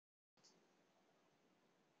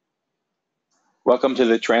Welcome to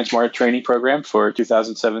the Transmart training program for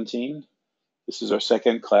 2017. This is our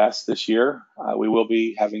second class this year. We will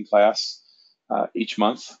be having class each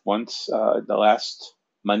month, once the last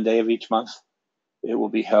Monday of each month. It will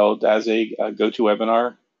be held as a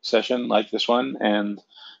GoToWebinar session like this one, and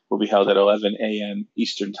will be held at 11 a.m.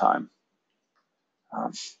 Eastern Time.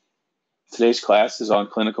 Today's class is on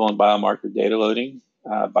clinical and biomarker data loading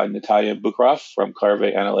by Natalia Bukroff from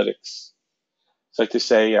Clarivate Analytics. I'd like to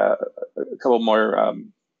say a couple more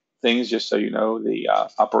things just so you know the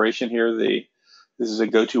operation here. This is a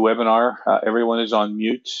GoToWebinar. Everyone is on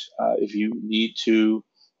mute. If you need to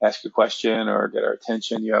ask a question or get our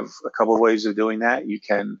attention, you have a couple of ways of doing that. You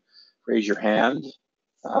can raise your hand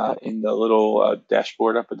in the little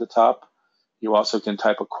dashboard up at the top. You also can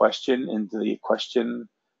type a question into the question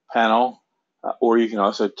panel, or you can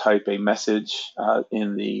also type a message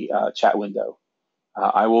in the chat window.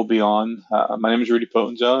 I will be on. My name is Rudy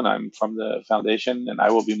Potenzo, and I'm from the foundation, and I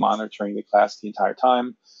will be monitoring the class the entire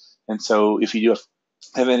time. And so, if you do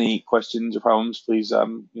have any questions or problems, please, I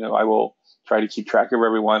will try to keep track of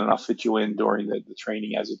everyone, and I'll fit you in during the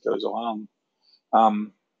training as it goes along.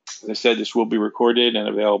 As I said, this will be recorded and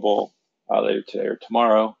available later today or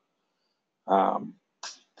tomorrow.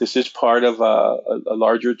 This is part of a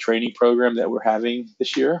larger training program that we're having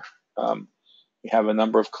this year. We have a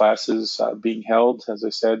number of classes being held, as I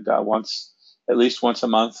said, at least once a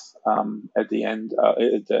month at the end,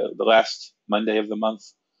 the last Monday of the month.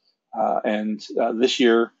 And this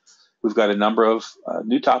year, we've got a number of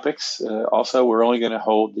new topics. Also, we're only going to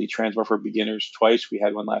hold the Transmart for Beginners twice. We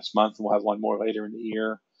had one last month, and we'll have one more later in the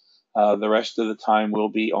year. The rest of the time will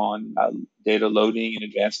be on data loading and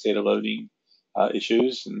advanced data loading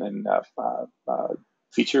issues and then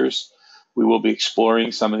features. We will be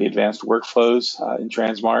exploring some of the advanced workflows in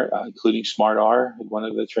Transmart, including SmartR in one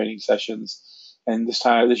of the training sessions. And this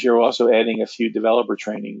year, we're also adding a few developer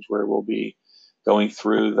trainings where we'll be going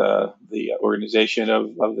through the organization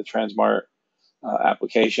of the Transmart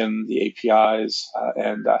application, the APIs,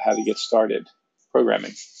 and how to get started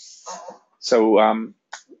programming. So I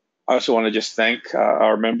also want to just thank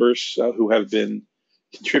our members who have been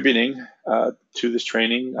contributing to this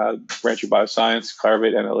training. Branch of Bioscience,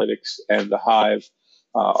 Clarivate Analytics, and the Hive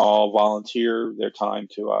all volunteer their time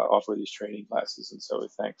to offer these training classes. And so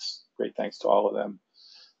great thanks to all of them.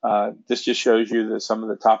 This just shows you some of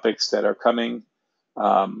the topics that are coming.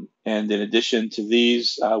 And in addition to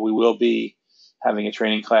these, we will be having a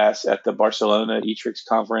training class at the Barcelona eTrix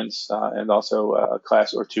conference and also a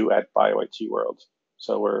class or two at BioIT World.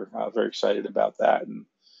 So we're very excited about that. And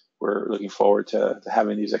we're looking forward to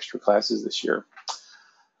having these extra classes this year.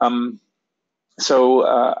 So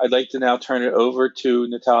I'd like to now turn it over to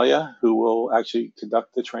Natalia, who will actually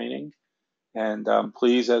conduct the training. And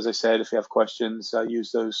please, as I said, if you have questions,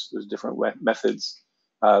 use those different methods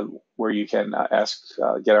where you can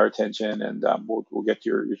get our attention, and we'll get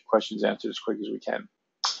your questions answered as quick as we can.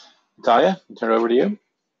 Natalia, I'll turn it over to you.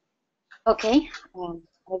 Okay,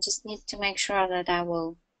 I just need to make sure that I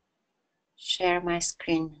will share my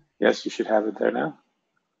screen. Yes, you should have it there now.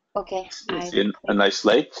 Okay. I see a nice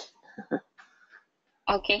lake.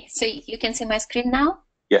 Okay, so you can see my screen now?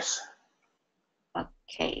 Yes.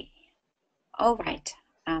 Okay. All right.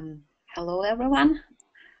 Hello, everyone.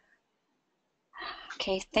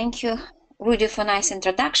 Okay, thank you, Rudy, for nice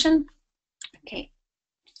introduction. Okay,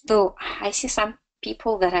 so I see some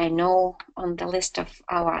people that I know on the list of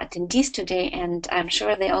our attendees today, and I'm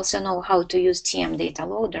sure they also know how to use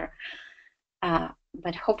tMDataLoader.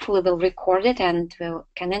 But hopefully we'll record it and we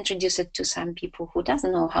can introduce it to some people who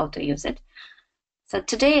doesn't know how to use it. So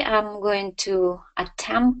today I'm going to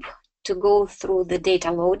attempt to go through the data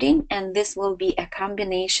loading, and this will be a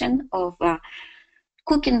combination of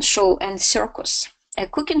cooking show and circus. A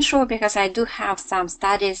cooking show because I do have some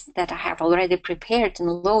studies that I have already prepared and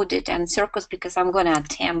loaded, and circus because I'm going to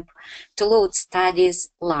attempt to load studies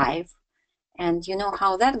live. And you know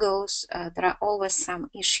how that goes. There are always some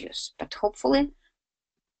issues, but hopefully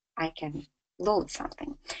I can load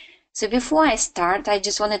something. So before I start, I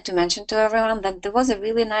just wanted to mention to everyone that there was a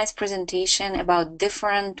really nice presentation about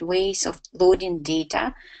different ways of loading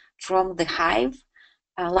data from the Hive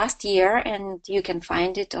last year, and you can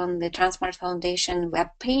find it on the Transmart Foundation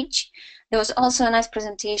webpage. There was also a nice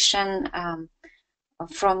presentation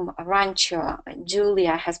from Rancho.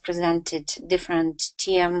 Julia has presented different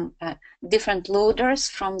different loaders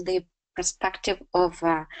from the perspective of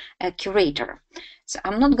a curator. So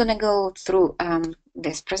I'm not going to go through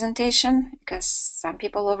this presentation because some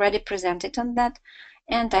people already presented on that,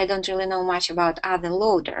 and I don't really know much about other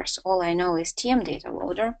loaders. All I know is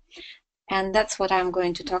tMDataLoader, and that's what I'm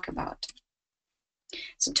going to talk about.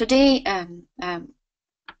 So today,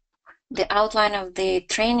 the outline of the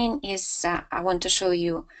training is I want to show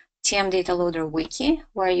you tMDataLoader wiki,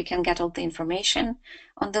 where you can get all the information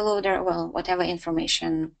on the loader. Well, whatever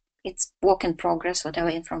information, it's work in progress, whatever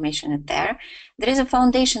information is there. There is a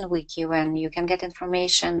foundation wiki when you can get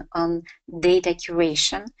information on data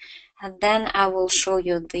curation. And then I will show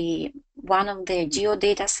you one of the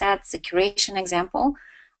geodata sets, the curation example,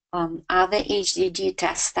 other HDD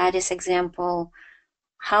test studies example,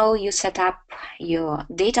 how you set up your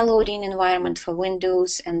data loading environment for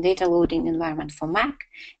Windows and data loading environment for Mac,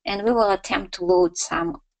 and we will attempt to load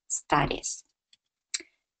some studies.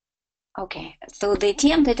 Okay, so the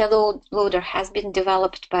tMDataLoader has been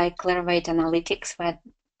developed by Clarivate Analytics, that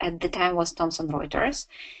at the time was Thomson Reuters,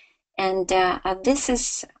 and this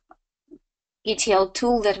is ETL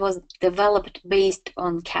tool that was developed based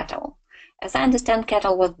on Cattle. As I understand,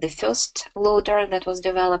 Cattle was the first loader that was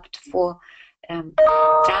developed for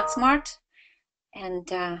Transmart, and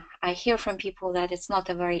I hear from people that it's not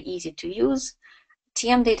a very easy to use.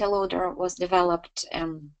 tMDataLoader was developed,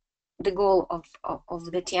 the goal of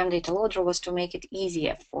the tMDataLoader was to make it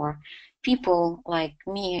easier for people like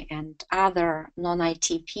me and other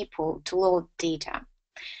non-IT people to load data.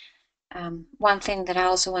 One thing that I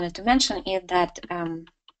also wanted to mention is that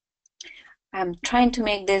I'm trying to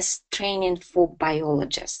make this training for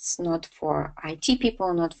biologists, not for IT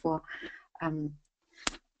people, not for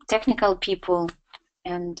technical people.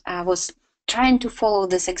 And I was trying to follow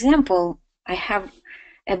this example. I have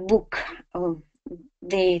a book.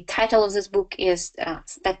 The title of this book is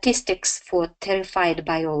Statistics for Terrified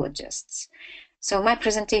Biologists. So my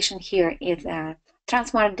presentation here is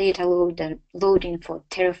Transmart data loading for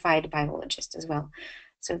terrified biologists as well.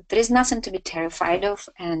 So there is nothing to be terrified of,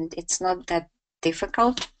 and it's not that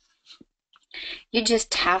difficult. You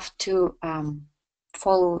just have to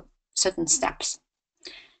follow certain steps.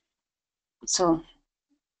 So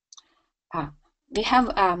we have,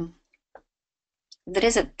 there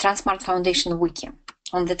is a Transmart Foundation wiki.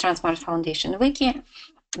 On the Transmart Foundation wiki,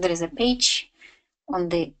 there is a page on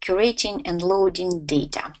the curating and loading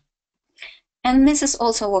data. And this is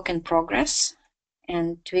also work in progress.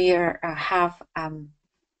 And we have,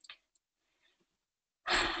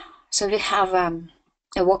 so we have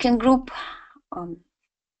a working group.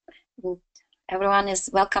 Everyone is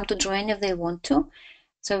welcome to join if they want to.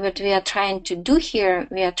 So what we are trying to do here,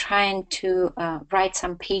 we are trying to write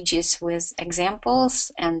some pages with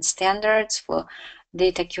examples and standards for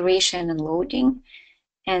data curation and loading.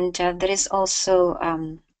 And there is also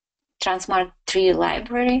Transmart tree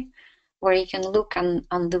library, where you can look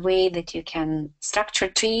on the way that you can structure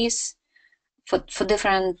trees for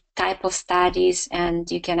different type of studies, and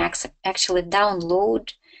you can actually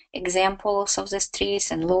download examples of these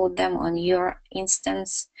trees and load them on your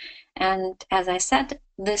instance. And as I said,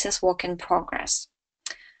 this is work in progress.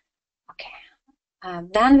 Okay.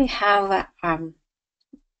 Then we have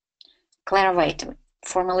Clarivate,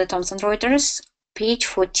 formerly Thomson Reuters, page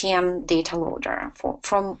for tMDataLoader.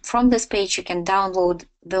 From this page, you can download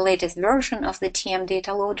the latest version of the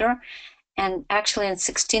tMDataLoader. And actually in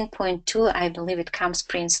 16.2, I believe it comes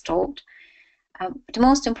pre-installed. The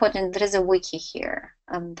most important, there is a wiki here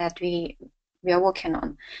that we are working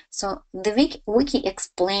on. So the wiki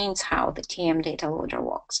explains how the tMDataLoader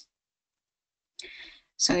works.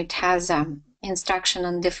 So it has instruction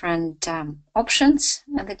on different options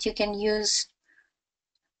that you can use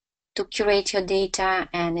to curate your data,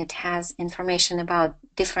 and it has information about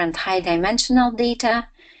different high-dimensional data.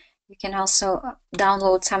 You can also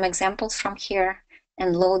download some examples from here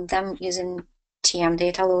and load them using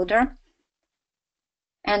tMDataLoader.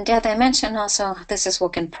 And as I mentioned also, this is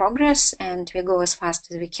work in progress, and we go as fast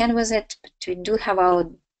as we can with it, but we do have our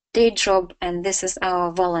day job, and this is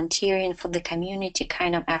our volunteering for the community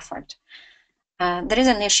kind of effort. There is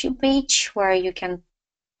an issue page where you can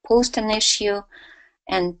post an issue,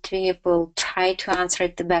 and we will try to answer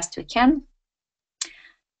it the best we can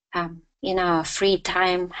in our free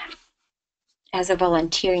time as a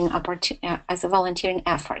volunteering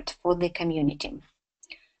effort for the community.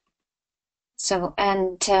 So,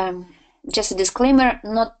 and just a disclaimer,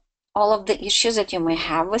 not all of the issues that you may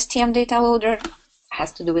have with tMDataLoader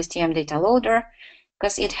has to do with tMDataLoader,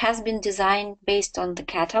 because it has been designed based on the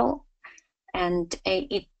Cattle, and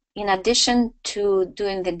in addition to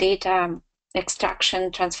doing the data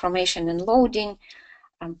extraction, transformation, and loading,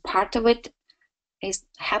 part of it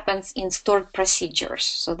happens in stored procedures.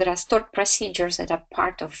 So there are stored procedures that are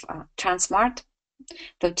part of Transmart.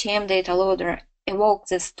 The tMDataLoader evokes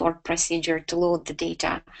the stored procedure to load the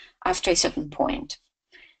data after a certain point.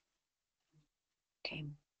 Okay.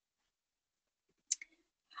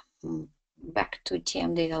 back to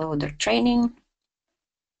tMDataLoader training.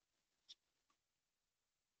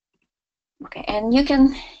 Okay, and you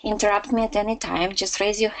can interrupt me at any time. Just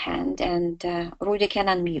raise your hand and Rudy can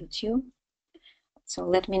unmute you. So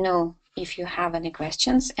let me know if you have any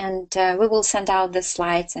questions, and we will send out the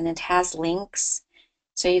slides, and it has links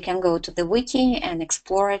so you can go to the wiki and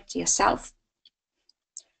explore it yourself.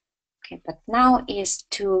 Okay, but now is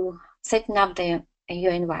to setting up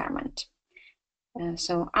your environment.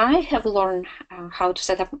 So I have learned how to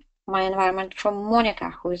set up my environment from Monica,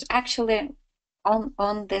 who is actually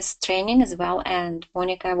on this training as well, and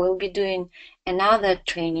Monica will be doing another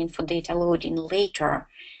training for data loading later,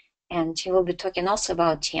 and she will be talking also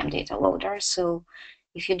about tMDataLoader. So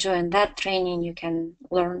if you join that training, you can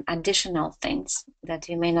learn additional things that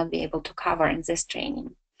you may not be able to cover in this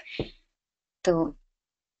training. So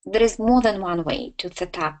there is more than one way to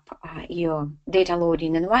set up your data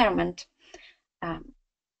loading environment.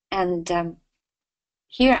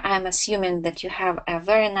 Here I'm assuming that you have a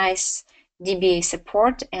very nice DBA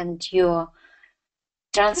support and your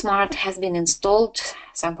Transmart has been installed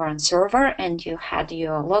somewhere on server, and you had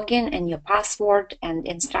your login and your password and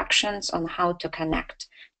instructions on how to connect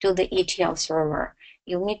to the ETL server.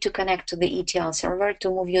 You'll need to connect to the ETL server to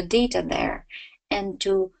move your data there and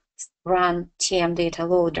to run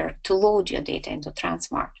tMDataLoader to load your data into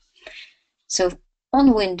Transmart. So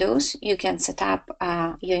on Windows, you can set up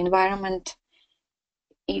your environment.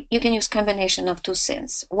 You can use combination of two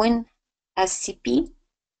things: WinSCP,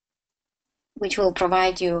 which will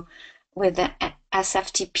provide you with the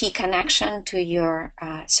SFTP connection to your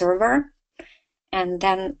server. And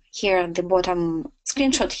then here, the bottom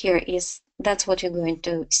screenshot here is, that's what you're going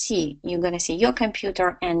to see. You're going to see your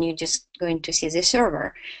computer and you're just going to see the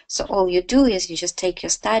server. So all you do is you just take your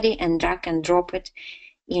study and drag and drop it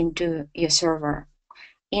into your server,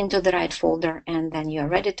 into the right folder, and then you're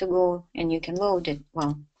ready to go and you can load it.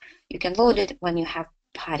 Well, you can load it when you have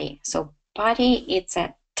PuTTY. So PuTTY, it's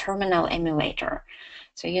a terminal emulator.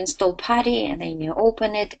 So you install PuTTY and then you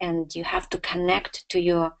open it, and you have to connect to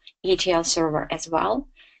your ETL server as well.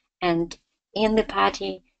 And in the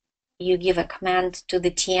PuTTY, you give a command to the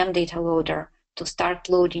tMDataLoader to start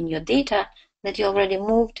loading your data that you already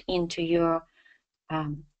moved into your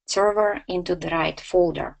server into the right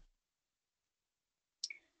folder.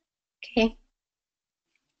 Okay.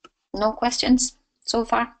 No questions so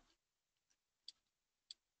far?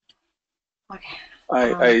 Okay.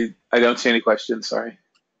 I don't see any questions, sorry.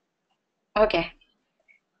 Okay.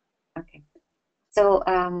 Okay. So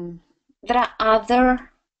there are other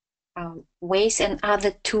ways and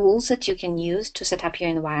other tools that you can use to set up your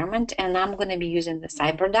environment, and I'm going to be using the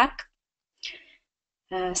CyberDuck.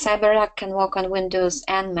 CyberDuck can work on Windows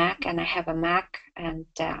and Mac, and I have a Mac, and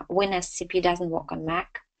WinSCP doesn't work on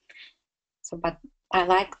Mac. So, but I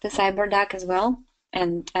like the CyberDuck as well,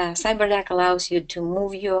 and CyberDuck allows you to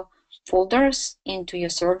move your folders into your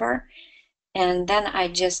server, and then I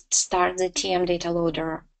just start the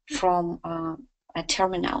tMDataLoader from a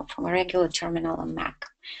terminal, from a regular terminal on Mac.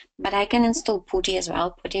 But I can install PuTTY as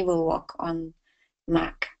well. PuTTY will work on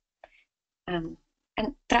Mac. And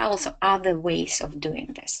there are also other ways of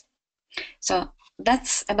doing this. So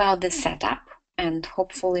that's about the setup, and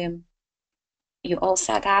hopefully you all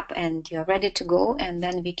set up and you're ready to go, and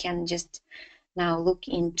then we can just now look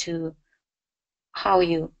into how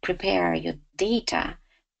you prepare your data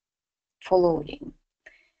for loading.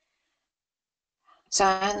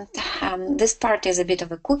 So this part is a bit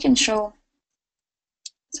of a cooking show.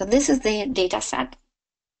 So this is the data set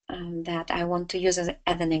that I want to use as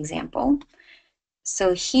an example.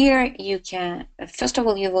 So here you can, first of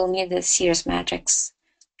all, you will need the series matrix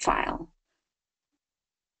file.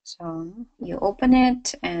 So you open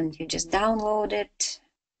it and you just download it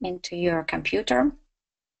into your computer.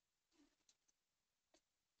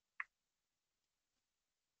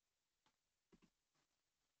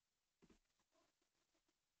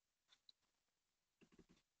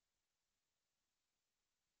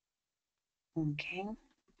 Okay.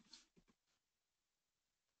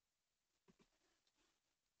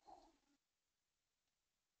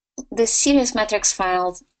 The series matrix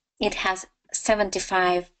file, it has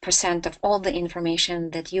 75% of all the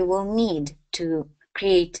information that you will need to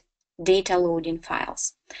create data loading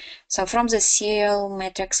files. So from the serial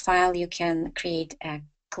matrix file, you can create a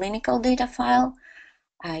clinical data file.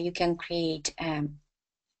 You can create an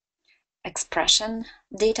expression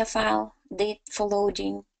data file for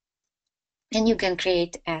loading. And you can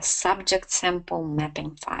create a subject sample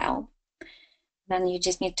mapping file. Then you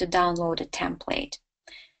just need to download a template.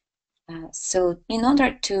 So in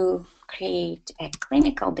order to create a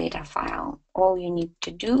clinical data file, all you need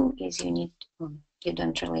to do is you need to You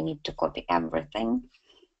don't really need to copy everything.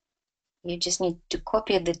 You just need to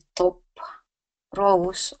copy the top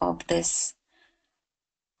rows of this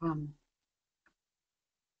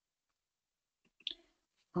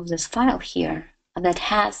file here that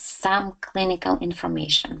has some clinical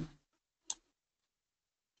information.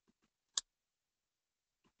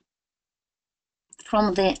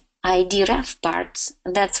 From the ID ref parts,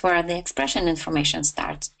 that's where the expression information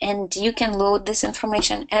starts. And you can load this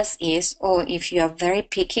information as is, or if you are very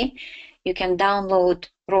picky, you can download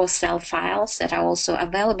raw cell files that are also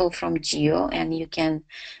available from Geo, and you can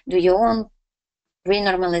do your own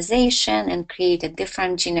renormalization and create a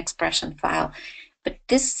different gene expression file. But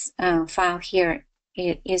this file here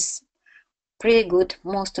is pretty good.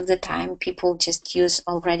 Most of the time, people just use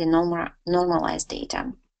already normalized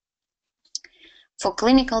data. For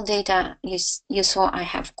clinical data, you saw I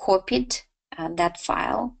have copied that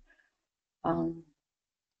file.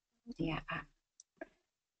 Yeah,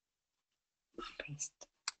 paste.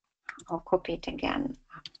 I'll copy it again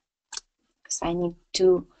because I need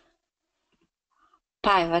to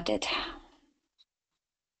pivot it.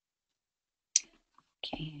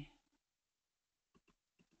 Okay.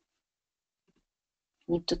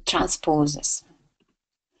 Need to transpose this.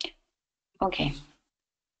 Okay.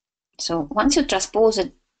 So once you transpose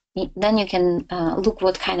it, then you can look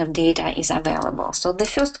what kind of data is available. So the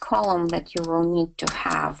first column that you will need to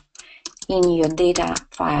have in your data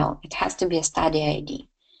file, it has to be a study ID.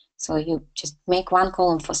 So you just make one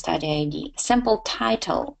column for study ID. Sample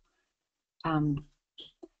title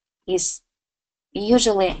is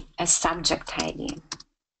usually a subject ID.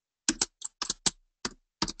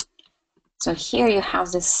 So here you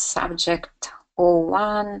have this subject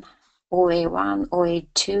O1, OA1,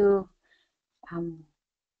 OA2.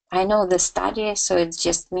 I know the study, so it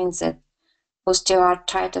just means that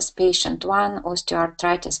osteoarthritis patient 1,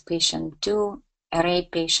 osteoarthritis patient 2, array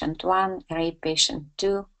patient 1, array patient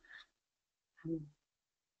 2.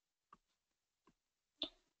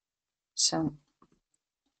 So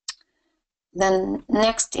then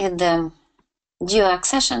next is the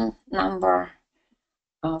geo-accession number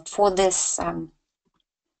for this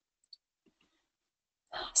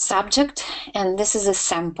subject, and this is a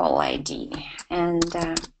sample ID. And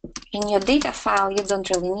in your data file, you don't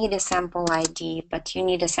really need a sample ID, but you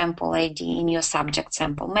need a sample ID in your subject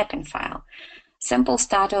sample mapping file. Sample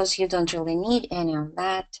status, you don't really need any of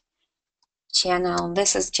that. Channel,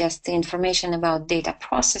 this is just the information about data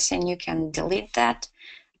processing. You can delete that.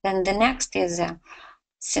 Then the next is a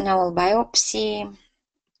synovial biopsy.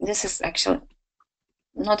 This is actually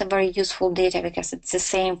not a very useful data because it's the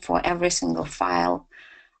same for every single file.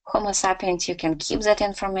 Homo sapiens, you can keep that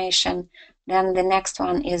information. Then the next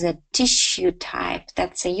one is a tissue type.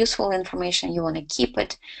 That's a useful information. You want to keep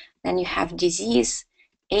it. Then you have disease,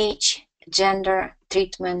 age, gender,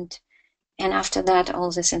 treatment. And after that, all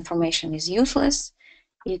this information is useless.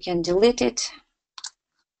 You can delete it.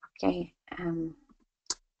 Okay.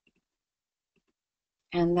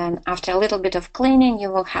 And then after a little bit of cleaning, you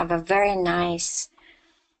will have a very nice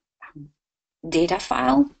data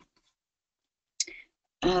file.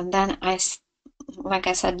 And then, like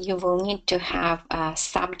I said, you will need to have a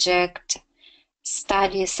subject,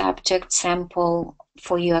 study subject sample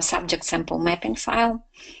for your subject sample mapping file.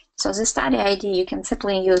 So the study ID, you can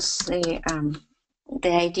simply use the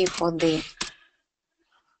ID for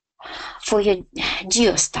your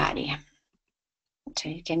geo study. So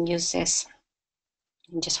you can use this.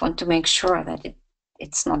 You just want to make sure that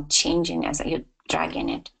it's not changing as you're dragging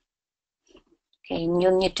it. Okay, and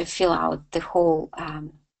you need to fill out the whole,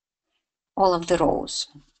 all of the rows.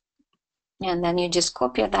 And then you just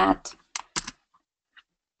copy that,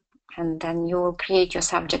 and then you will create your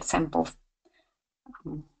subject sample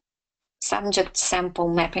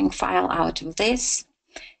mapping file out of this.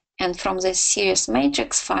 And from this series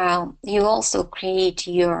matrix file, you also create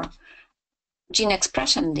your gene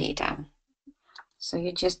expression data. So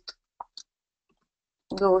you just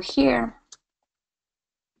go here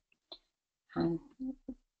and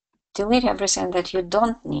delete everything that you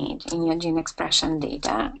don't need in your gene expression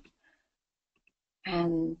data.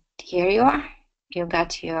 And here you are. You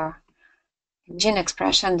got your gene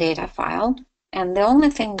expression data file. And the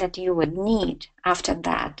only thing that you would need after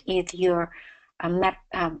that is your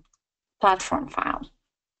platform file.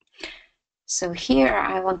 So here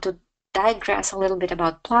I want to digress a little bit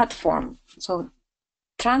about platform. So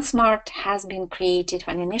Transmart has been created.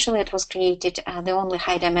 When initially it was created, the only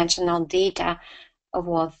high dimensional data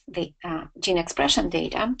was the gene expression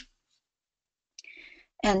data.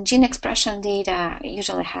 And gene expression data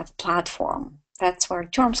usually has platform. That's where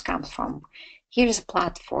terms come from. Here's a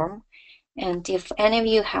platform. And if any of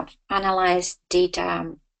you have analyzed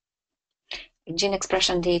data, gene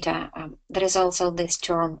expression data, there is also this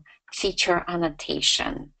term feature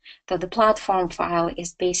annotation. So the platform file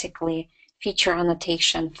is basically feature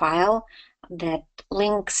annotation file that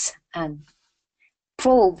links and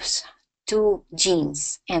probes to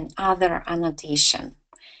genes and other annotation.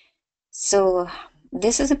 So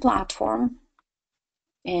this is a platform,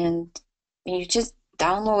 and you just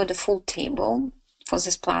download the full table for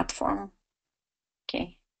this platform.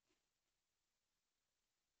 Okay.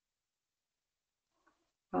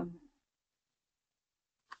 So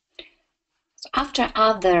after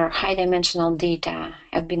other high-dimensional data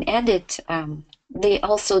have been added, they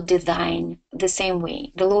also design the same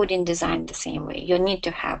way. The loading design the same way. You need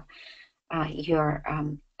to have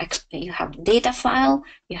you have data file,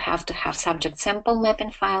 you have to have subject sample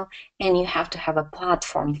mapping file, and you have to have a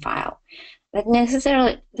platform file.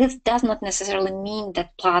 This does not necessarily mean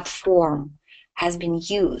that platform has been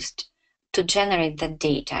used to generate the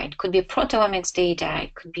data. It could be proteomics data,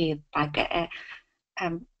 it could be like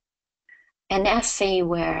an assay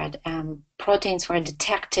where proteins were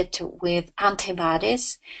detected with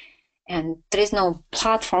antibodies, and there is no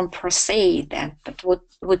platform per se. But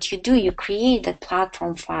what you do, you create that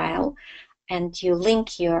platform file, and you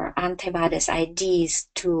link your antibodies IDs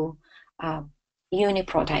to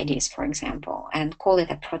UniProt IDs, for example, and call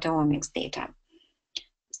it a proteomics data.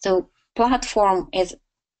 So platform is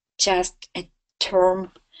just a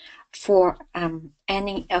term for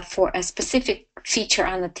for a specific feature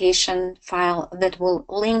annotation file that will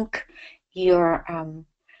link your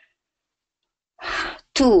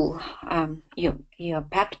tool, your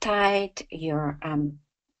peptide, your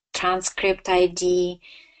transcript ID,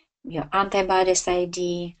 your antibodies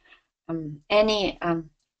ID, any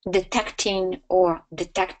detecting or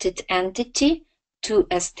detected entity to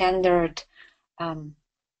a standard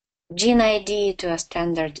gene ID, to a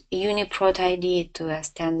standard UniProt ID, to a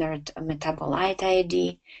standard metabolite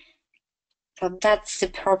ID. So that's the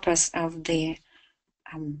purpose of the,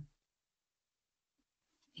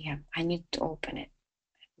 yeah, I need to open it.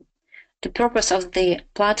 The purpose of the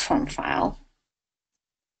platform file.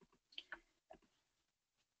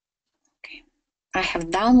 Okay, I have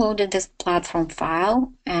downloaded this platform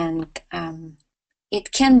file, and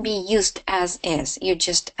it can be used as is. You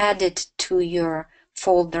just add it to your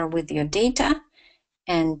folder with your data,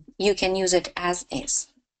 and you can use it as is.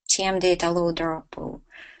 tMDataLoader will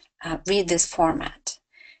read this format.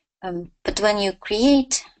 But when you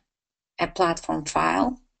create a platform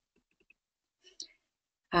file,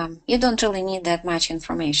 you don't really need that much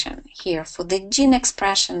information. Here, for the gene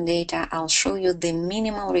expression data, I'll show you the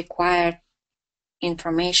minimal required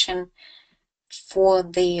information for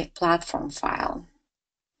the platform file.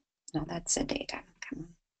 No, that's the data. Come on.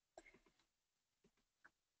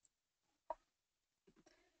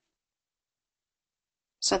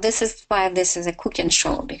 So this is why this is a cooking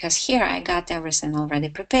show, because here I got everything already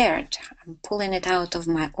prepared. I'm pulling it out of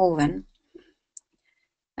my oven.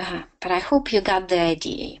 But I hope you got the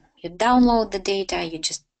idea. You download the data, you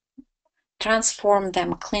just transform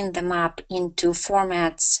them, clean them up into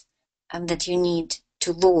formats that you need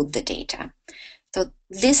to load the data. So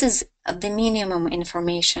this is the minimum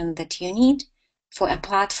information that you need for a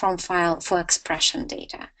platform file for expression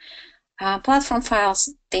data. Platform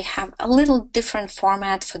files, they have a little different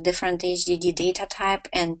format for different HDD data type,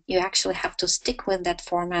 and you actually have to stick with that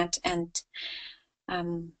format. And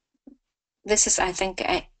this is, I think,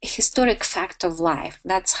 a historic fact of life.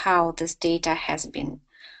 That's how this data has been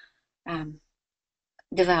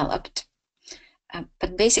developed.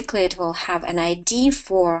 But basically, it will have an ID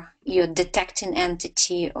for your detecting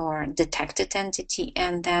entity or detected entity,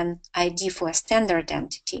 and then ID for a standard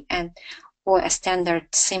entity and or a standard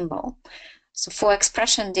symbol. So for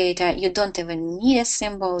expression data, you don't even need a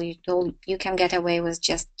symbol. You can get away with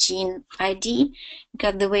just gene ID,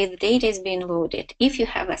 because the way the data is being loaded, if you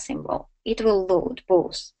have a symbol, it will load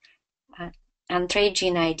both an trait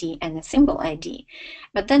gene ID and a symbol ID.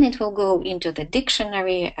 But then it will go into the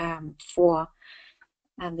dictionary for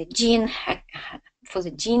the gene for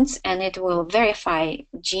the genes, and it will verify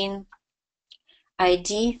gene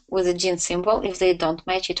ID with a gene symbol. If they don't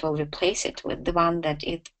match, it will replace it with the one that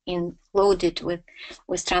is loaded with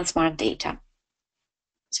Transmart data.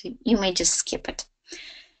 So you may just skip it.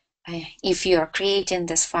 If you are creating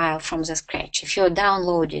this file from the scratch, if you're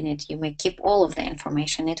downloading it, you may keep all of the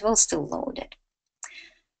information. It will still load it.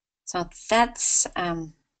 So that's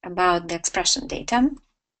about the expression data.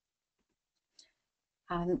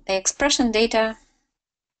 The expression data,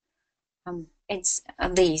 it's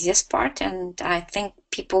the easiest part, and I think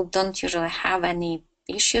people don't usually have any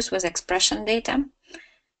issues with expression data.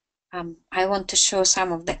 I want to show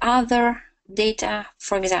some of the other data,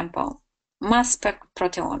 for example, mass spec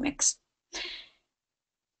proteomics.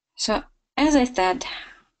 So as I said,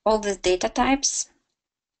 all these data types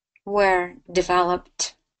were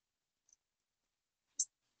developed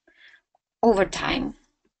over time.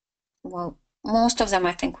 Well, most of them,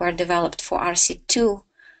 I think, were developed for RC2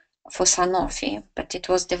 for Sanofi, but it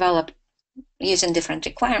was developed using different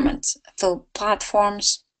requirements. So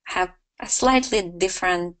platforms have a slightly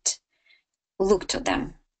different look to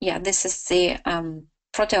them. Yeah, this is the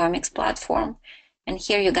proteomics platform, and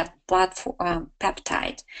here you got platform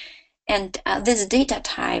peptide. And this data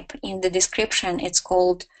type in the description, it's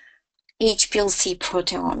called HPLC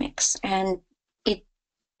proteomics, and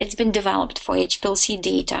it's been developed for HPLC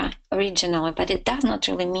data originally, but it does not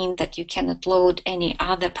really mean that you cannot load any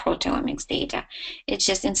other proteomics data. It's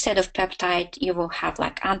just instead of peptide, you will have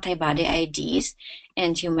like antibody IDs,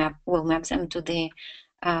 and you will map them to the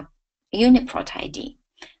UniProt ID.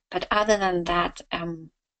 But other than that,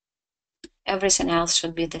 everything else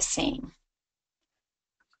should be the same.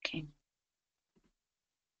 Okay.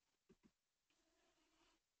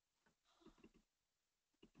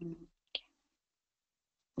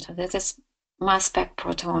 So this is mass spec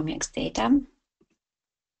proteomics data.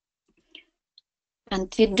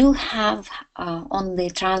 And we do have on the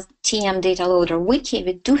tMDataLoader wiki,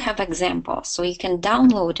 we do have examples. So you can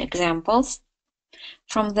download examples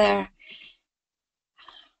from there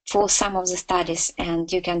for some of the studies,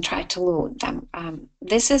 and you can try to load them.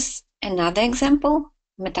 This is another example,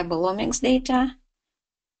 metabolomics data.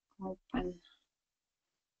 Open.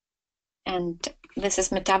 And this is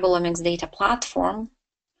metabolomics data platform.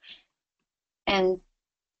 And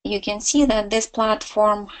you can see that this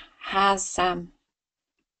platform has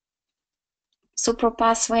super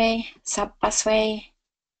pathway, sub pathway.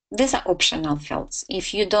 These are optional fields.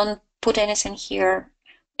 If you don't put anything here,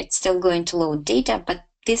 it's still going to load data, but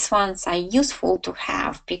these ones are useful to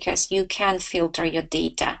have because you can filter your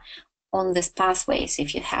data on these pathways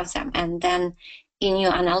if you have them. And then in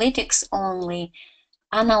your analytics, only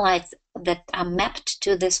analytes that are mapped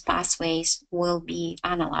to these pathways will be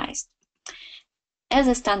analyzed. As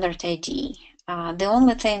a standard ID, the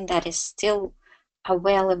only thing that is still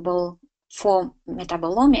available for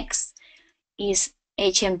metabolomics is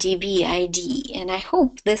HMDB ID, and I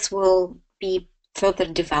hope this will be further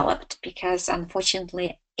developed because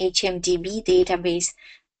unfortunately HMDB database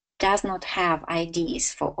does not have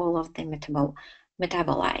IDs for all of the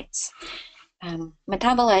metabolites.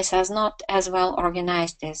 Metabolites are not as well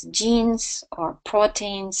organized as genes or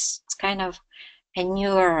proteins. It's kind of a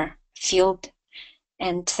newer field,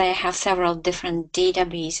 and they have several different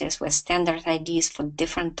databases with standard IDs for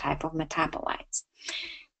different type of metabolites.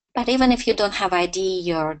 But even if you don't have ID,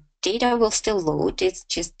 your data will still load. It's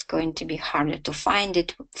just going to be harder to find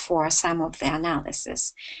it for some of the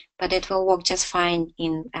analysis, but it will work just fine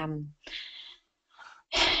in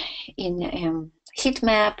heat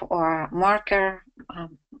map or marker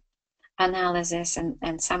analysis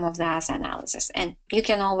and some of the other analysis. And you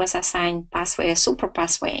can always assign pathway, a super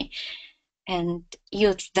pathway, and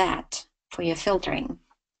use that for your filtering.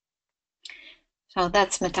 So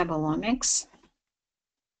that's metabolomics.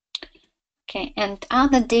 Okay, and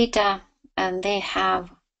other data, and they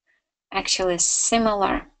have actually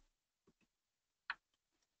similar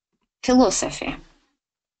philosophy.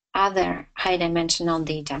 Other high-dimensional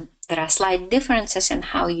data. There are slight differences in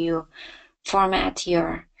how you format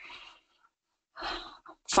your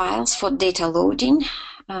files for data loading,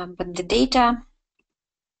 but the data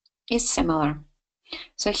is similar.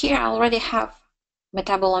 So here I already have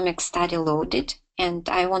metabolomic study loaded, and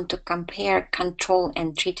I want to compare control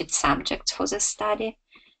and treated subjects for this study.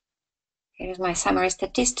 Here's my summary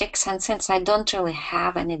statistics, and since I don't really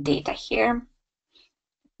have any data here,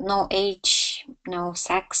 no age, no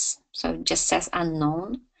sex, so it just says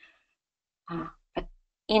unknown. But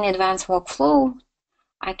in advanced workflow,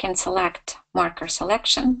 I can select marker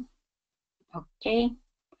selection. Okay,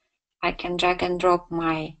 I can drag and drop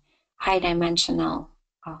my high dimensional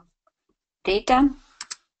data.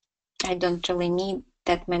 I don't really need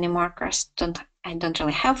that many markers. I don't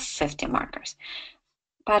really have 50 markers.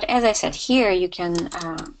 But as I said, here you can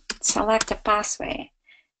select a pathway.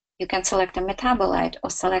 You can select a metabolite or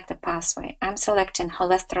select a pathway. I'm selecting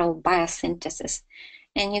cholesterol biosynthesis.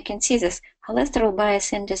 And you can see this cholesterol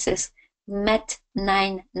biosynthesis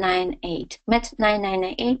MET998.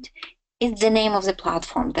 MET998 is the name of the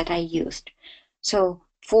platform that I used. So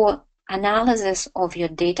for analysis of your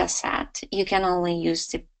data set, you can only use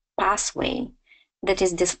the pathway that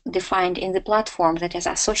is defined in the platform that is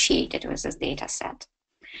associated with this data set.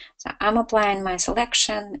 So I'm applying my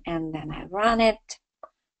selection and then I run it.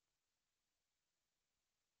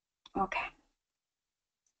 Okay.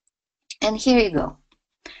 And here you go.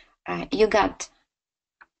 You got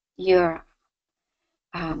your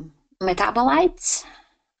metabolites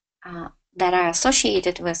that are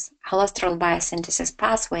associated with cholesterol biosynthesis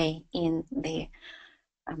pathway in the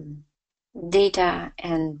data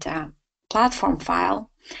and platform file.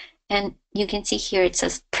 And you can see here it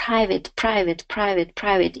says private, private, private,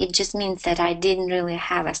 private. It just means that I didn't really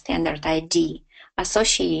have a standard ID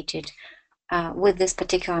associated with this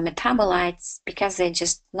particular metabolites because they're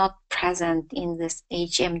just not present in this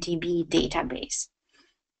HMDB database.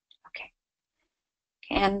 Okay.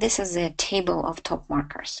 And this is a table of top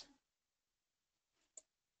markers.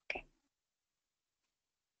 Okay.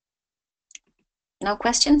 No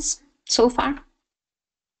questions so far?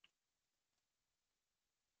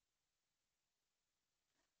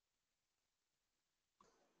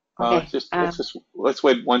 Okay. Let's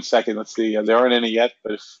wait 1 second. Let's see. There aren't any yet,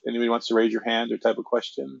 but if anybody wants to raise your hand or type a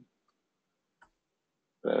question,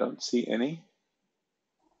 but I don't see any.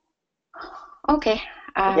 Okay.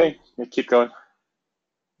 Okay, keep going.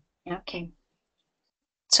 Okay.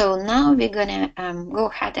 So now we're gonna go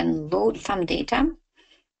ahead and load some data.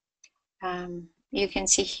 You can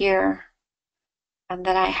see here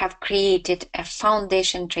that I have created a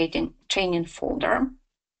foundation training folder.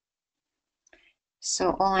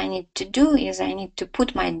 So all I need to do is I need to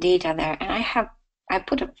put my data there, and I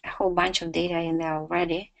put a whole bunch of data in there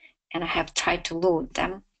already, and I have tried to load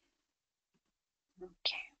them.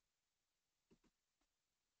 Okay.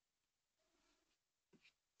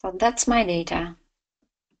 So that's my data.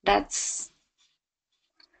 That's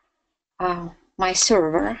my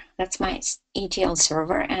server. That's my ETL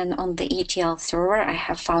server, and on the ETL server I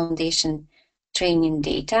have foundation training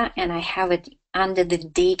data, and I have it under the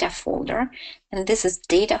data folder. And this is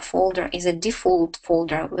data folder is a default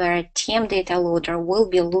folder where tMDataLoader will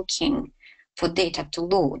be looking for data to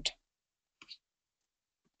load.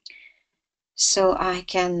 So I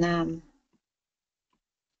can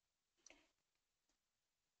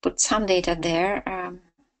put some data there,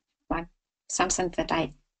 like something that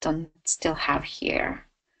I don't still have here.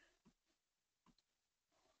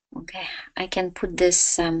 Okay, I can put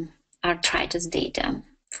this arthritis data,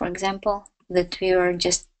 for example, that we were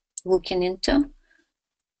just looking into,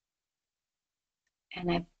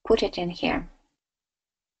 and I put it in here.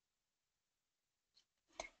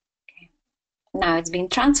 Okay. Now it's been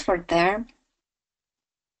transferred there.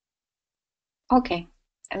 Okay,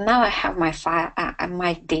 and now I have my file,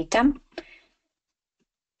 my data,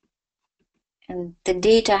 and the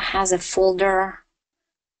data has a folder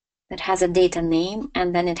that has a data name,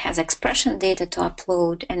 and then it has expression data to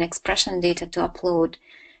upload, and expression data to upload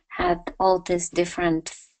had all these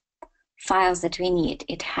different files that we need.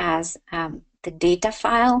 It has the data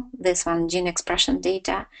file, this one, gene expression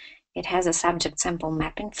data. It has a subject sample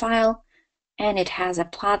mapping file, and it has a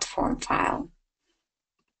platform file.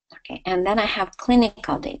 Okay, and then I have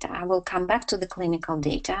clinical data. I will come back to the clinical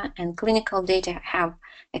data, and clinical data have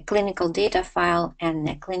a clinical data file and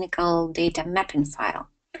a clinical data mapping file.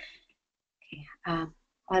 Okay,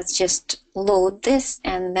 let's just load this,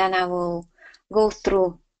 and then I will go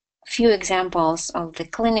through a few examples of the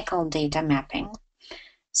clinical data mapping.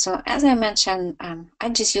 So as I mentioned, I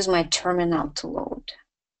just use my terminal to load.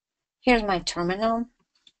 Here's my terminal.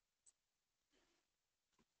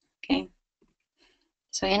 Okay.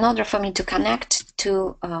 So in order for me to connect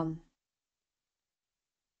to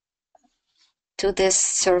this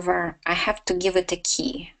server, I have to give it a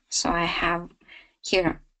key. So I have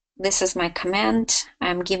here, this is my command.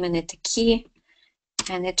 I'm giving it a key,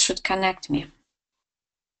 and it should connect me.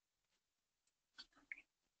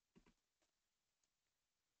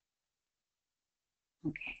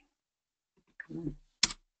 Okay. Come on.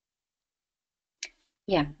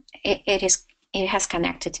 Yeah, it has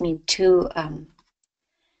connected me to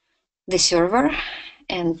the server,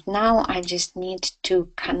 and now I just need to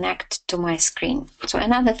connect to my screen. So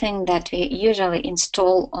another thing that we usually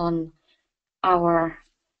install on our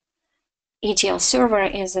ETL server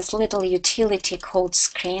is this little utility called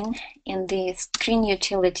screen. In the screen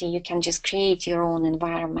utility, you can just create your own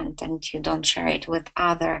environment, and you don't share it with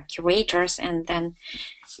other curators, and then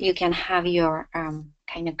you can have your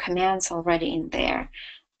kind of commands already in there.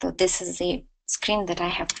 So this is the screen that I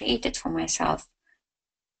have created for myself.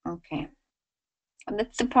 Okay. And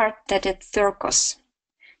that's the part that it's circus,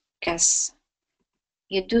 because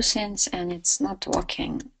you do things and it's not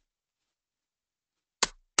working.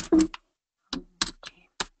 Okay.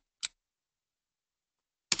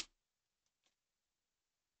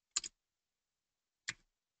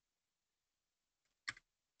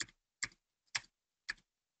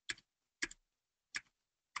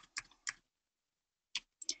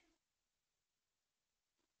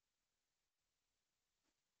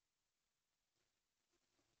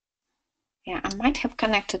 Yeah, I might have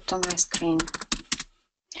connected to my screen,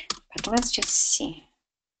 but let's just see.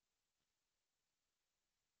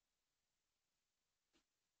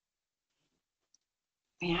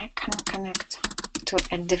 Yeah, I can connect to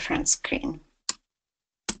a different screen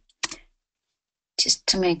just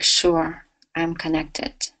to make sure I'm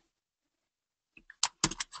connected.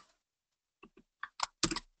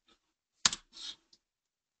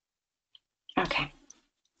 Okay.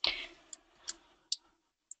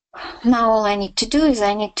 Now all I need to do is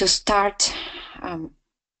I need to start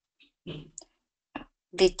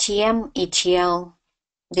the tMETL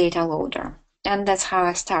data loader. And that's how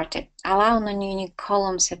I started. Allow non-unique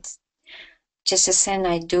columns. It's just a thing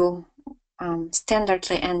I do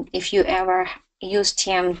standardly. And if you ever use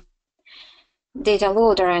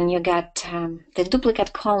tMDataLoader and you get the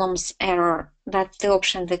duplicate columns error, that's the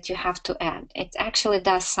option that you have to add. It actually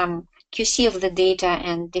does some QC of the data,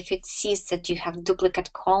 and if it sees that you have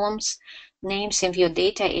duplicate columns, names in your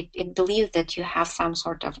data, it believes that you have some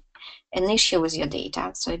sort of an issue with your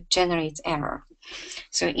data, so it generates error.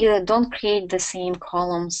 So either don't create the same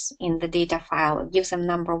columns in the data file, give them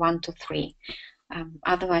number 1 to 3.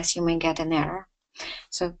 Otherwise, you may get an error.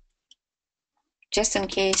 So just in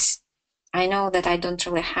case, I know that I don't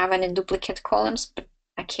really have any duplicate columns, but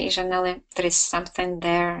occasionally there is something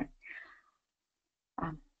there.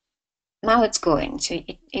 Now it's going, so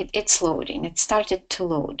it's loading. It started to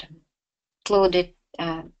load. It loaded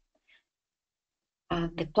the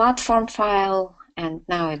platform file, and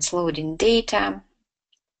now it's loading data.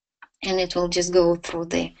 And it will just go through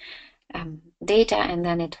the data, and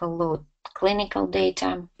then it will load clinical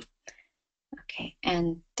data. Okay,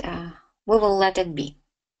 and we will let it be.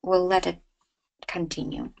 We'll let it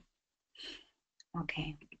continue.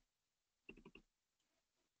 Okay.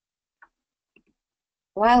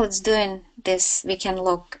 While it's doing this, we can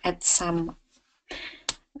look at some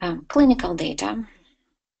clinical data.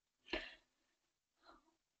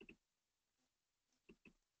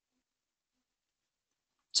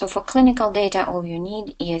 So for clinical data, all you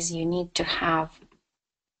need is you need to have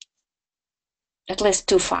at least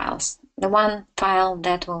 2 files. The one file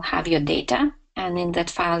that will have your data, and in that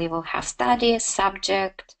file you will have study,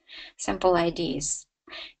 subject, sample IDs.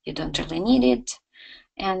 You don't really need it.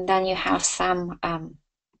 And then you have some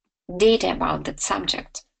data about that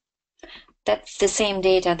subject. That's the same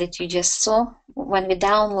data that you just saw when we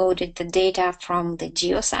downloaded the data from the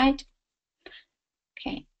geosite.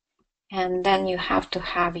 Okay, and then you have to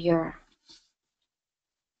have your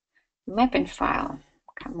mapping file.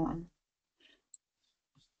 Come on.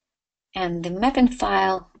 And the mapping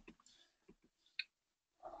file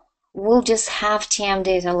will just have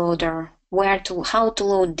tMDataLoader, how to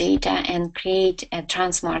load data and create a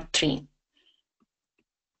Transmart tree.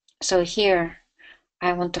 So here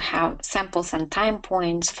I want to have samples and time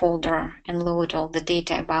points folder and load all the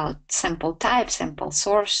data about sample type, sample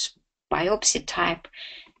source, biopsy type,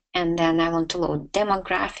 and then I want to load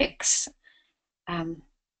demographics,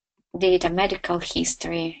 data, medical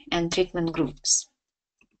history, and treatment groups.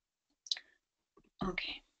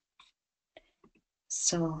 Okay.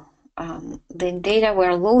 So the data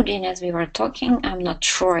we're loading as we were talking, I'm not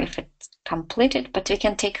sure if it's completed, but we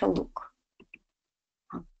can take a look.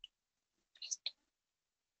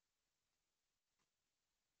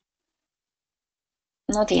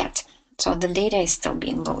 Not yet. So the data is still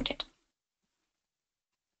being loaded.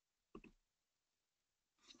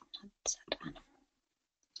 That's that one.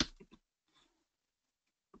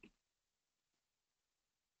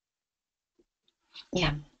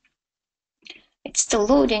 Yeah. It's still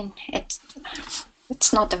loading. It's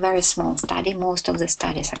not a very small study. Most of the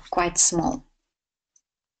studies are quite small.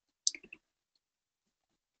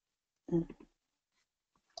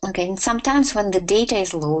 Okay, and sometimes when the data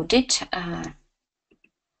is loaded,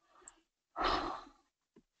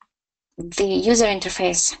 the user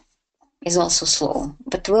interface is also slow,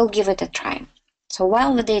 but we'll give it a try. So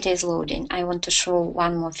while the data is loading, I want to show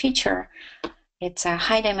one more feature. It's a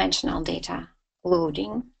high-dimensional data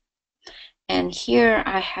loading. And here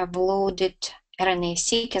I have loaded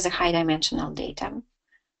RNA-seq as a high-dimensional data.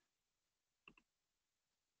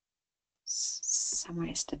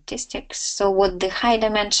 Summary statistics. So what the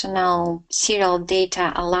high-dimensional serial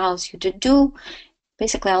data allows you to do,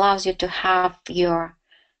 basically allows you to have your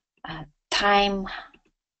time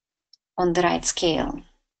on the right scale.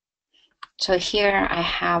 So here I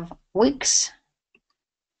have weeks.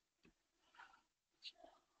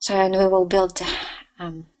 So and we will build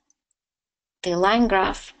the line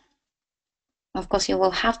graph. Of course, you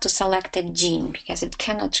will have to select a gene because it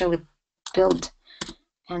cannot really build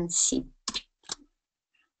NCP.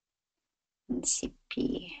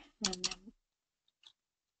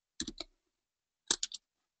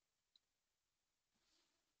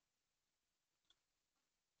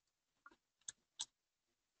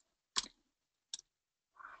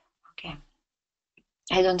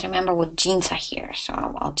 I don't remember what genes are here, so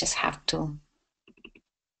I'll just have to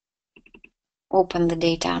open the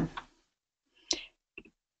data.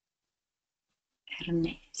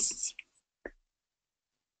 RNAs.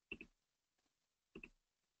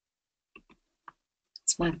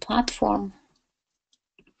 It's my platform.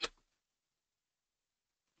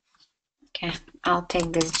 Okay, I'll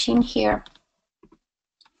take this gene here,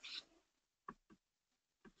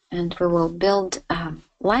 and we will build a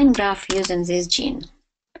line graph using this gene.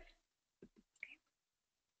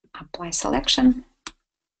 Apply selection,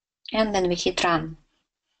 and then we hit run.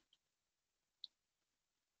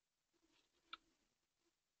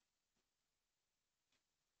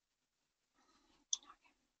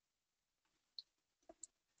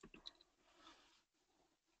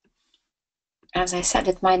 As I said,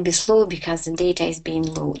 it might be slow because the data is being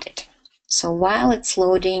loaded. So while it's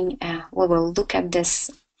loading, we will look at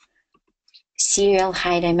this serial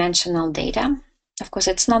high dimensional data. Of course,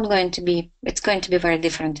 it's going to be very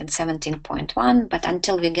different in 17.1, but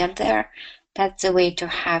until we get there, that's the way to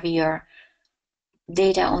have your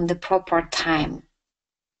data on the proper time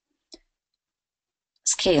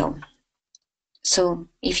scale. So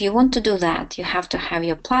if you want to do that, you have to have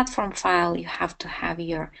your platform file, you have to have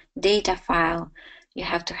your data file, you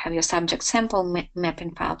have to have your subject sample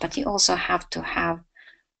mapping file, but you also have to have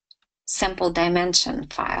sample dimension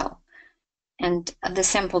file. And the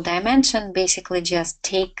sample dimension basically just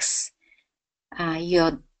takes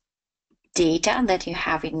your data that you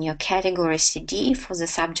have in your category CD for the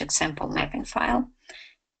subject sample mapping file.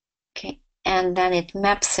 Okay, and then it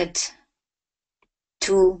maps it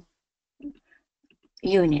to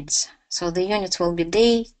units. So the units will be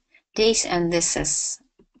days, and this is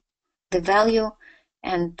the value.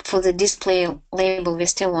 And for the display label, we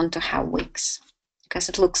still want to have weeks because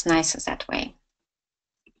it looks nicer that way.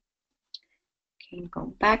 Okay,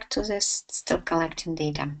 go back to this, still collecting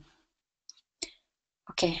data.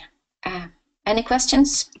 Okay, any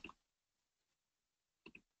questions?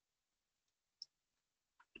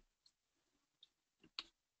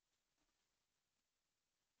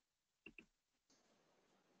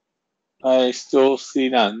 I still see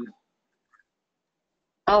none.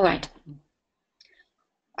 All right.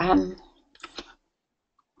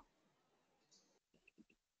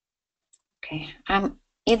 Okay, I'm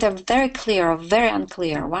either very clear or very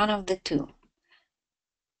unclear, one of the two.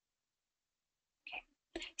 Okay.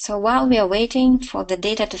 So while we are waiting for the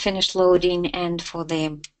data to finish loading and for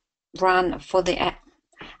the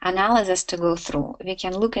analysis to go through, we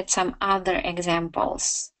can look at some other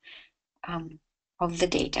examples of the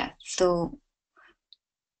data. So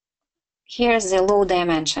here's the low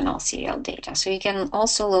dimensional serial data. So you can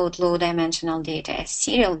also load low dimensional data as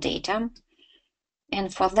serial data.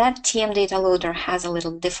 And for that, tMDataLoader has a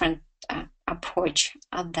little different approach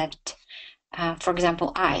that, for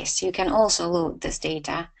example, ICE. You can also load this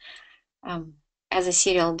data as a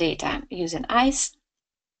serial data using ICE,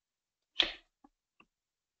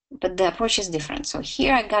 but the approach is different. So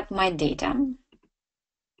here I got my data.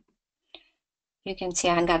 You can see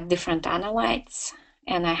I got different analytes,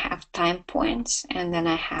 and I have time points, and then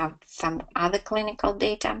I have some other clinical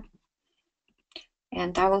data.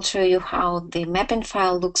 And I will show you how the mapping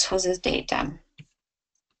file looks for this data.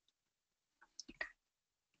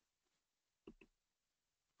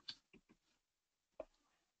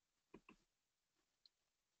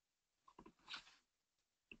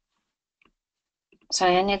 So,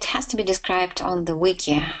 and it has to be described on the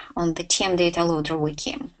wiki, on the tMDataLoader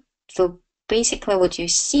wiki. So basically what you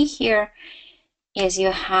see here is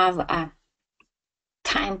you have a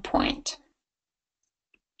time point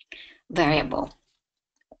variable.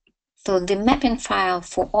 So the mapping file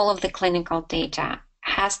for all of the clinical data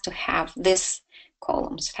has to have these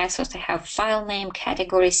columns. It has to have file name,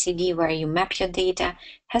 category CD where you map your data,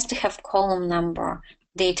 has to have column number,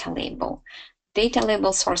 data label. Data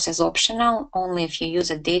label source is optional. Only if you use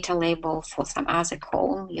a data label for some other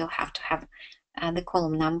column, you'll have to have the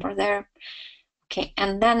column number there. Okay,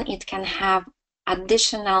 and then it can have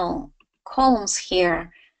additional columns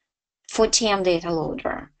here for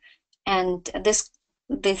tMDataLoader. And these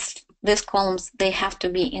columns, they have to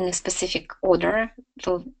be in a specific order.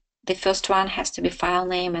 So the first one has to be file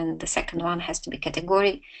name, and the second one has to be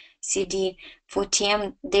category CD. For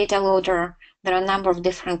tMDataLoader, there are a number of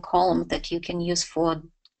different columns that you can use for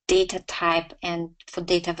data type and for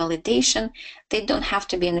data validation. They don't have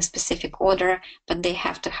to be in a specific order, but they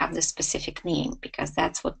have to have the specific name because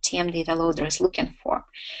that's what tMDataLoader is looking for.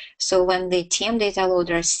 So when the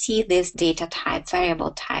tMDataLoader see this data type,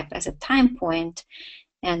 variable type as a time point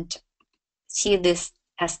and see this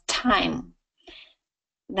as time,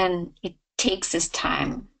 then it takes this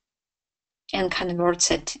time and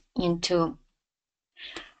converts it into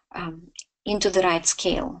the right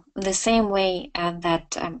scale. The same way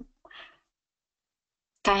that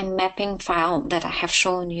time mapping file that I have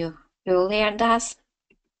shown you earlier does.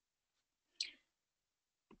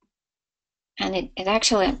 And it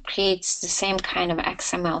actually creates the same kind of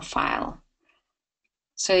XML file.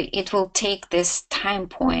 So it will take this time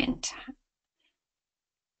point.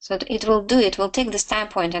 So it will take this time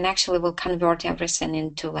point and actually will convert everything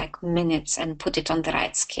into like minutes and put it on the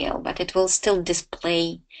right scale, but it will still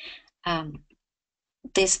display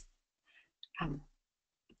these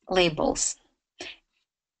labels.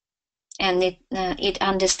 And it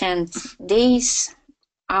understands days,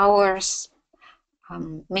 hours,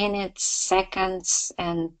 minutes, seconds,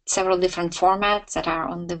 and several different formats that are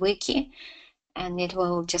on the wiki, and it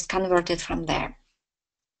will just convert it from there.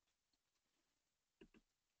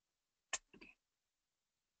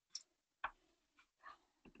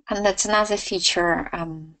 And that's another feature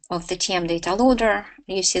of the tMDataLoader.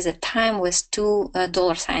 You see the time with two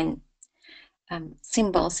 $sign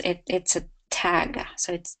symbols. It's a tag,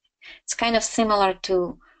 so it's kind of similar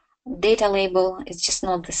to data label. It's just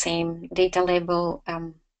not the same. Data label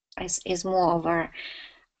is more of a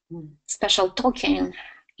special token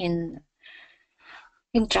in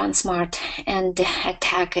Transmart, and a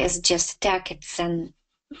tag is just a tag. It's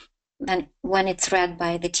then when it's read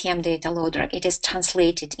by the tMDataLoader, it is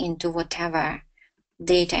translated into whatever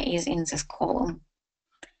data is in this column,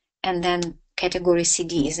 and then category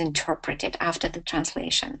CD is interpreted after the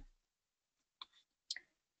translation.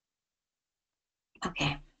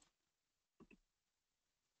 Okay,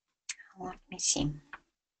 let me see.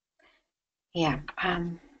 Yeah,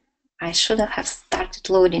 I should have started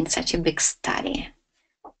loading such a big study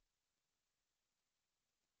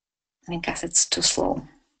because it's too slow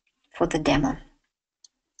for the demo.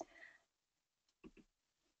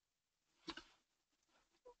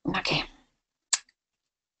 Okay.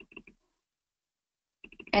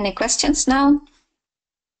 Any questions now?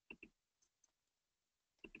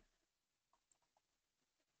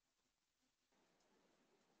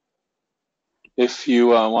 If you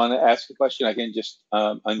want to ask a question, I can just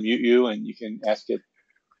unmute you and you can ask it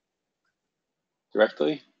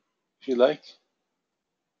directly if you'd like.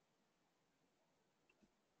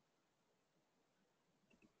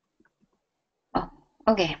 Oh,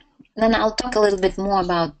 okay. Then I'll talk a little bit more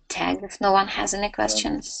about tag if no one has any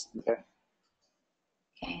questions. Okay.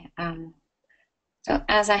 Okay. So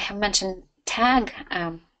as I have mentioned, tag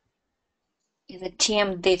is a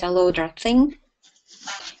tMDataLoader thing.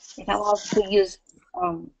 It allows to use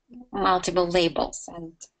multiple labels,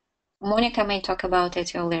 and Monica may talk about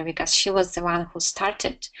it earlier because she was the one who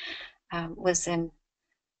started with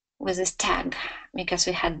this tag, because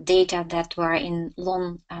we had data that were in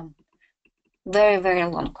long, very, very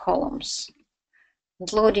long columns.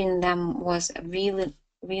 And loading them was really,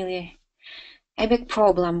 really a big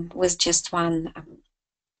problem with just one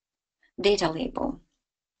data label.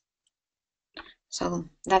 So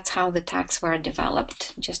that's how the tags were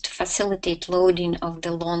developed, just to facilitate loading of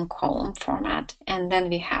the long column format. And then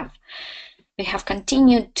we have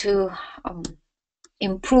continued to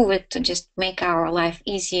improve it to just make our life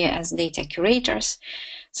easier as data curators.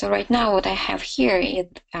 So right now what I have here is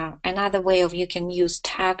another way of you can use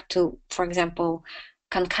tag to, for example,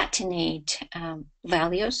 concatenate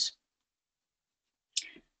values.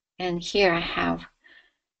 And here I have,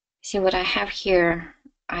 see what I have here,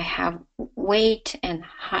 I have weight and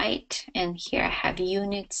height, and here I have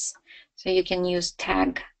units. So you can use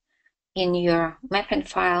tag in your mapping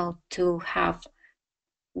file to have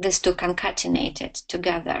this to concatenate it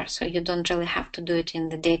together, so you don't really have to do it in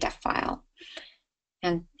the data file.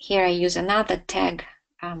 And here I use another tag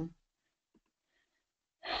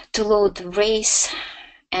to load race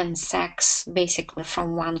and sex basically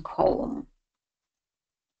from one column.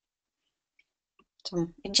 So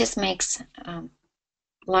it just makes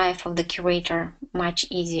life of the curator much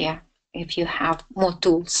easier if you have more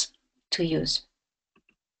tools to use.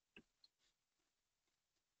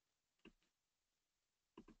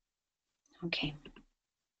 Okay.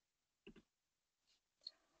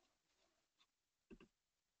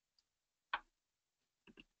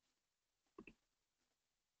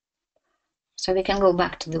 So we can go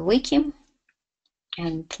back to the wiki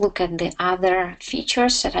and look at the other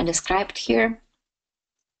features that are described here.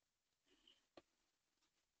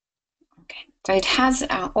 Okay, so it has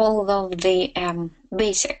all of the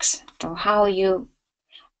basics. So how you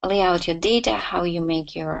lay out your data, how you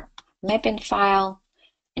make your mapping file,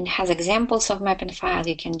 and it has examples of mapping file.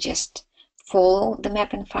 You can just follow the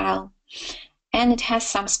mapping file. And it has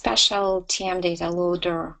some special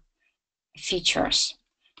tMDataLoader features.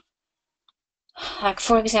 Like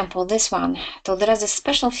for example, this one. So there are the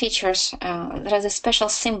special features, there are the special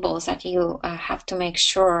symbols that you have to make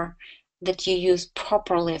sure that you use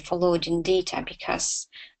properly for loading data, because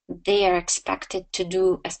they are expected to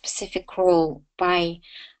do a specific role by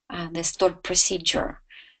the stored procedure.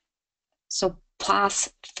 So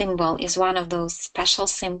plus symbol is one of those special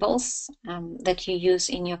symbols that you use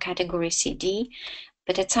in your category CD.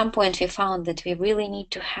 But at some point we found that we really need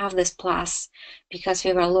to have this plus because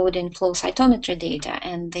we were loading flow cytometry data,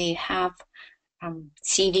 and they have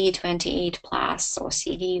CD 28 plus or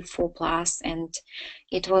CD 4 plus, and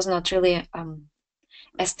it was not really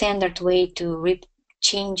a standard way to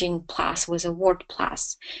changing plus with a word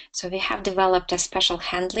plus. So we have developed a special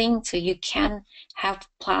handling, so you can have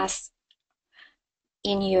plus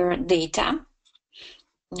in your data.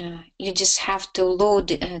 You just have to load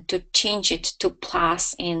to change it to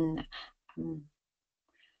plus in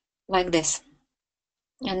like this.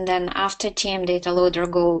 And then after tMDataLoader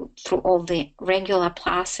go through all the regular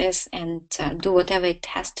pluses and do whatever it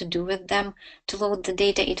has to do with them to load the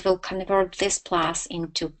data, it will convert this plus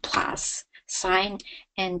into plus sign,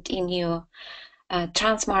 and in your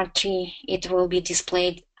transmart tree it will be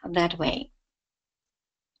displayed that way.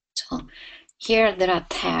 So here there are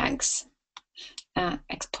tags,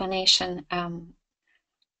 explanation,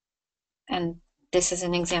 and this is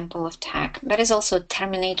an example of tag. There is also a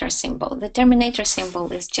terminator symbol. The terminator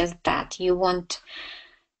symbol is just that. You want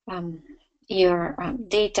your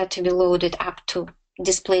data to be loaded up to,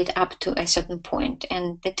 displayed up to a certain point.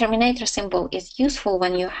 And the terminator symbol is useful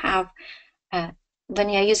when you have, when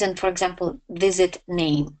you're using, for example, visit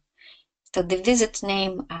name. So the visit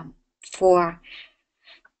name for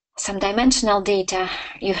some dimensional data,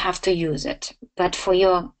 you have to use it. But for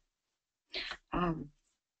your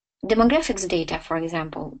demographics data, for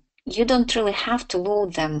example, you don't really have to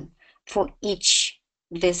load them for each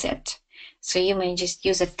visit. So you may just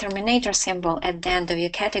use a terminator symbol at the end of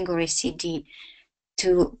your category CD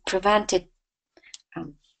to prevent it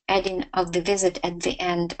adding of the visit at the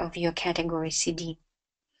end of your category CD.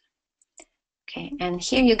 Okay, and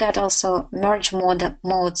here you got also merge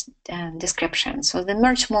modes description. So the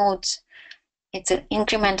merge modes, it's an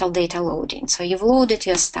incremental data loading. So you've loaded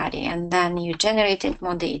your study and then you generated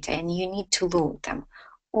more data and you need to load them.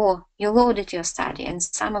 Or you loaded your study and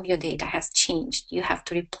some of your data has changed. You have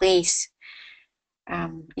to replace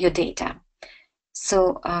your data.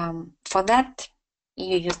 So for that,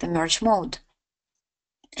 you use the merge mode.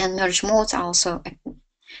 And merge modes are also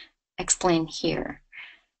explained here.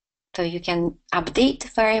 So you can update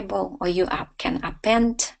variable, or you can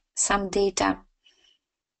append some data.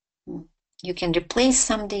 You can replace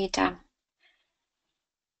some data.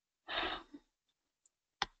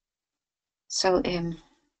 So,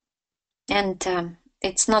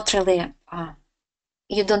 it's not really,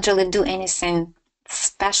 you don't really do anything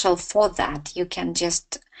special for that. You can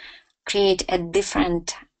just create a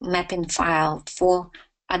different mapping file for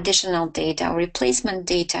additional data or replacement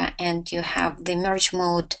data, and you have the merge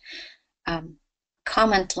mode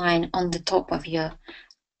comment line on the top of your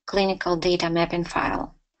clinical data mapping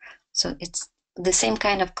file. So it's the same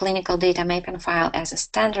kind of clinical data mapping file as a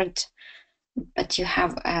standard, but you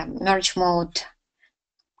have a merge mode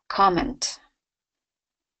comment.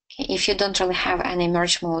 Okay, if you don't really have any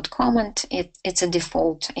merge mode comment, it's a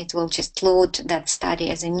default. It will just load that study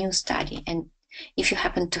as a new study. And if you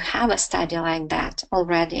happen to have a study like that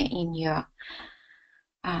already in your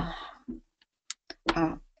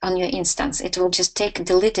on your instance, it will just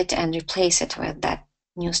delete it and replace it with that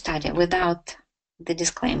new study without the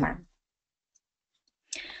disclaimer.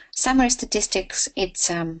 Summary statistics, it's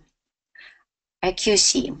a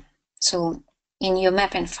QC. So in your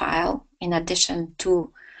mapping file, in addition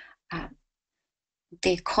to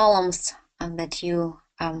the columns that you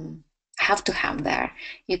have to have there,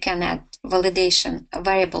 you can add validation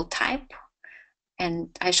variable type, and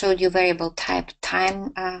I showed you variable type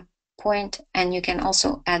time point, and you can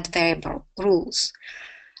also add variable rules.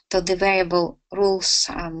 So the variable rules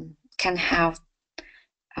can have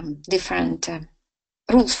different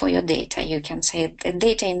rules for your data. You can say the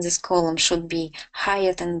data in this column should be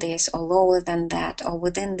higher than this or lower than that or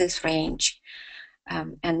within this range.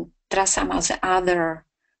 And there are some of the other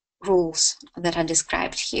rules that are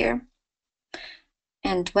described here.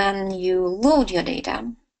 And when you load your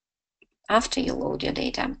data, after you load your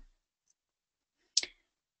data,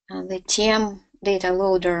 the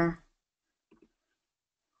tMDataLoader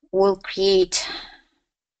will create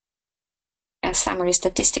a summary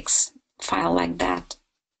statistics file like that.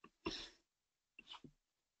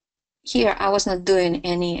 Here I was not doing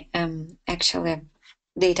any actually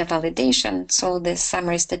data validation, so the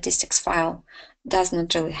summary statistics file does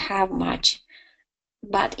not really have much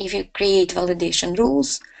But if you create validation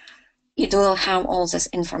rules, it will have all this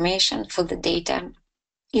information for the data.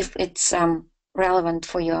 If it's relevant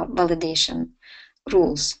for your validation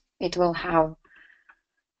rules, it will have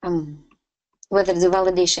whether the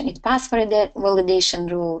validation it passed for the validation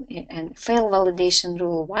rule and failed validation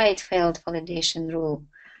rule, why it failed validation rule,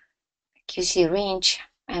 QC range.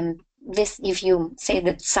 And this, if you say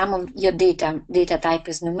that some of your data type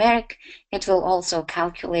is numeric, it will also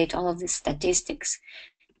calculate all of the statistics.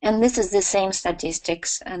 And this is the same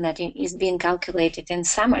statistics and that is being calculated in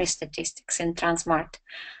summary statistics in Transmart.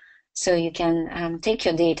 So you can take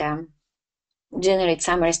your data, generate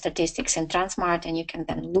summary statistics in Transmart, and you can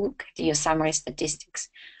then look at your summary statistics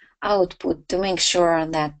output to make sure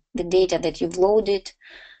that the data that you've loaded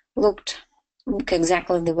look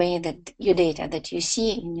exactly the way that your data that you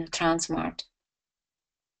see in your Transmart.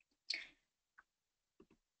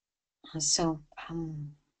 So,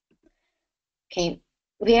 okay,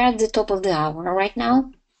 we are at the top of the hour right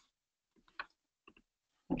now.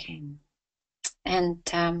 Okay, and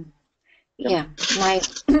yeah, my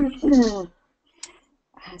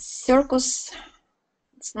Circus,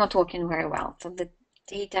 it's not working very well. So the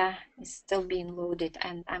data is still being loaded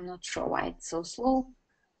and I'm not sure why it's so slow.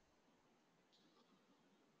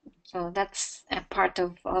 So that's a part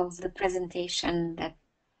of the presentation that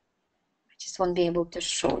I just won't be able to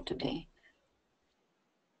show today.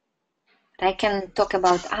 But I can talk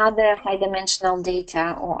about other high-dimensional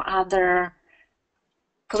data or other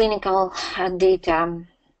clinical data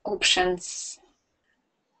options,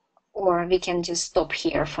 or we can just stop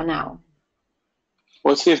here for now.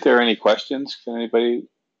 Well, let's see if there are any questions. Can anybody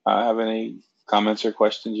have any comments or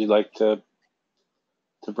questions you'd like to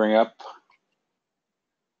bring up?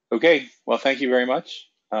 Okay, well, thank you very much.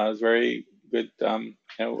 It was a very good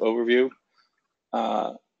overview.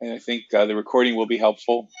 And I think the recording will be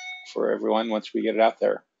helpful for everyone once we get it out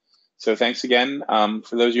there. So thanks again.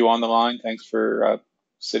 For those of you on the line, thanks for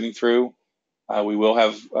sitting through. We will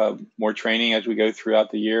have more training as we go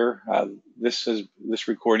throughout the year. This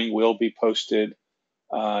recording will be posted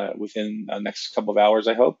within the next couple of hours,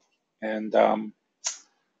 I hope. And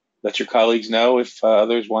let your colleagues know if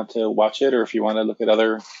others want to watch it or if you want to look at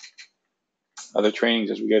other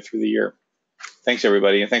trainings as we go through the year. Thanks,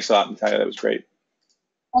 everybody. And thanks a lot, Natalia. That was great.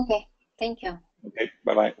 Okay, thank you. Okay,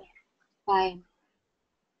 bye-bye. Bye.